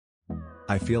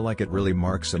I feel like it really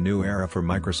marks a new era for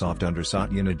Microsoft under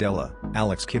Satya Nadella,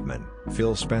 Alex Kipman,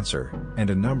 Phil Spencer, and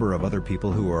a number of other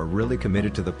people who are really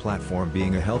committed to the platform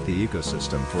being a healthy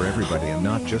ecosystem for everybody and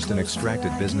not just an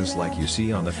extracted business like you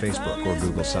see on the Facebook or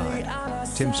Google side.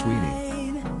 Tim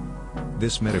Sweeney.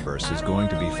 This metaverse is going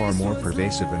to be far more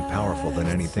pervasive and powerful than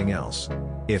anything else.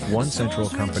 If one central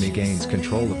company gains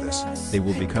control of this, they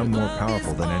will become more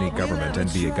powerful than any government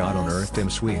and be a god on earth. Tim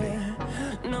Sweeney.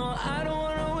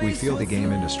 We feel the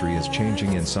game industry is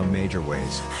changing in some major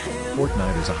ways.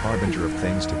 Fortnite is a harbinger of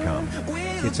things to come.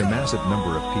 It's a massive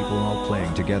number of people all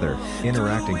playing together,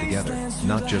 interacting together,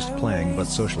 not just playing but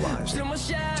socialized.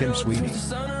 Tim Sweeney.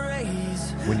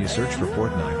 When you search for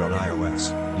Fortnite on iOS,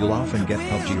 you'll often get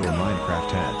PUBG or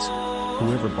Minecraft ads.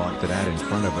 Whoever bought that ad in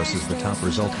front of us is the top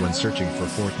result when searching for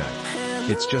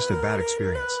Fortnite. It's just a bad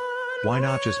experience. Why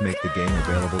not just make the game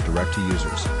available direct to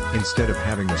users, instead of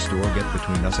having the store get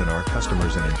between us and our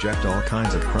customers and inject all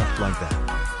kinds of crap like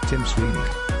that? Tim Sweeney.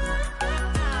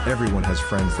 Everyone has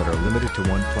friends that are limited to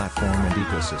one platform and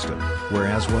ecosystem,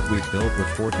 whereas what we've built with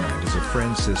Fortnite is a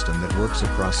friend system that works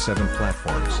across 7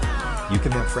 platforms. You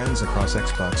can have friends across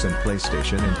Xbox and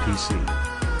PlayStation and PC.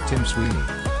 Tim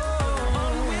Sweeney.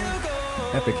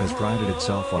 Epic has prided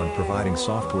itself on providing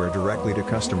software directly to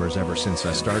customers ever since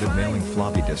I started mailing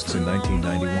floppy disks in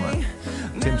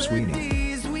 1991. Tim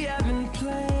Sweeney.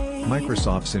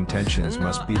 Microsoft's intentions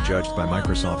must be judged by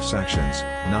Microsoft's actions,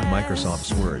 not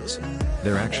Microsoft's words.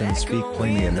 Their actions speak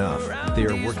plainly enough. They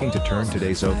are working to turn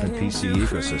today's open PC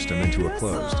ecosystem into a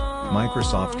closed,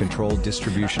 Microsoft-controlled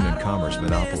distribution and commerce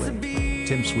monopoly.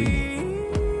 Tim Sweeney.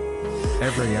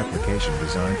 Every application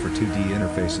designed for 2D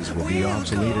interfaces will be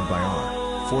obsoleted by R.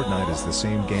 Fortnite is the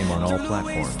same game on all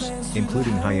platforms,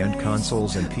 including high-end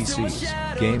consoles and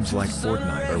PCs. Games like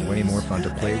Fortnite are way more fun to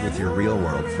play with your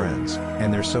real-world friends,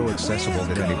 and they're so accessible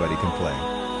that anybody can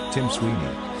play. Tim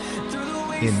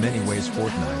Sweeney. In many ways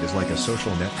Fortnite is like a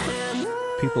social network.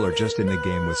 People are just in the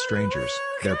game with strangers,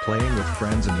 they're playing with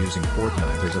friends and using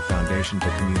Fortnite as a foundation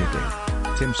to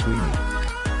communicate. Tim Sweeney.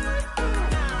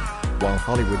 While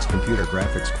Hollywood's computer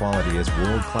graphics quality is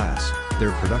world-class,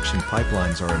 their production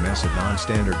pipelines are a mess of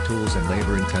non-standard tools and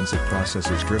labor-intensive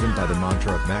processes driven by the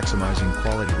mantra of maximizing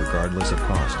quality regardless of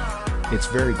cost. It's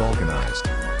very balkanized.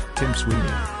 Tim Sweeney.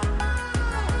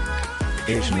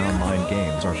 Asian online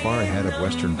games are far ahead of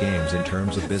Western games in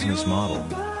terms of business model,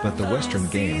 but the Western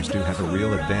games do have a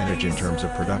real advantage in terms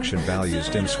of production values.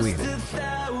 Tim Sweeney.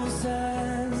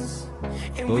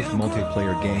 Both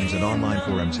multiplayer games and online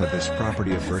forums have this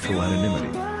property of virtual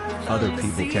anonymity. Other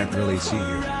people can't really see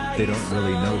you, they don't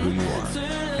really know who you are.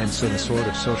 And so the sort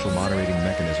of social moderating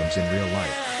mechanisms in real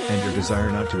life, and your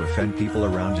desire not to offend people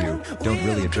around you, don't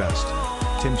really adjust.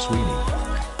 Tim Sweeney.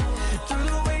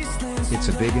 It's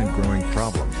a big and growing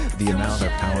problem, the amount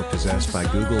of power possessed by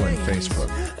Google and Facebook.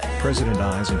 President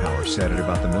Eisenhower said it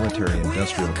about the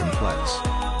military-industrial complex.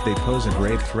 They pose a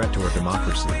grave threat to our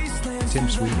democracy. Tim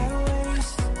Sweeney.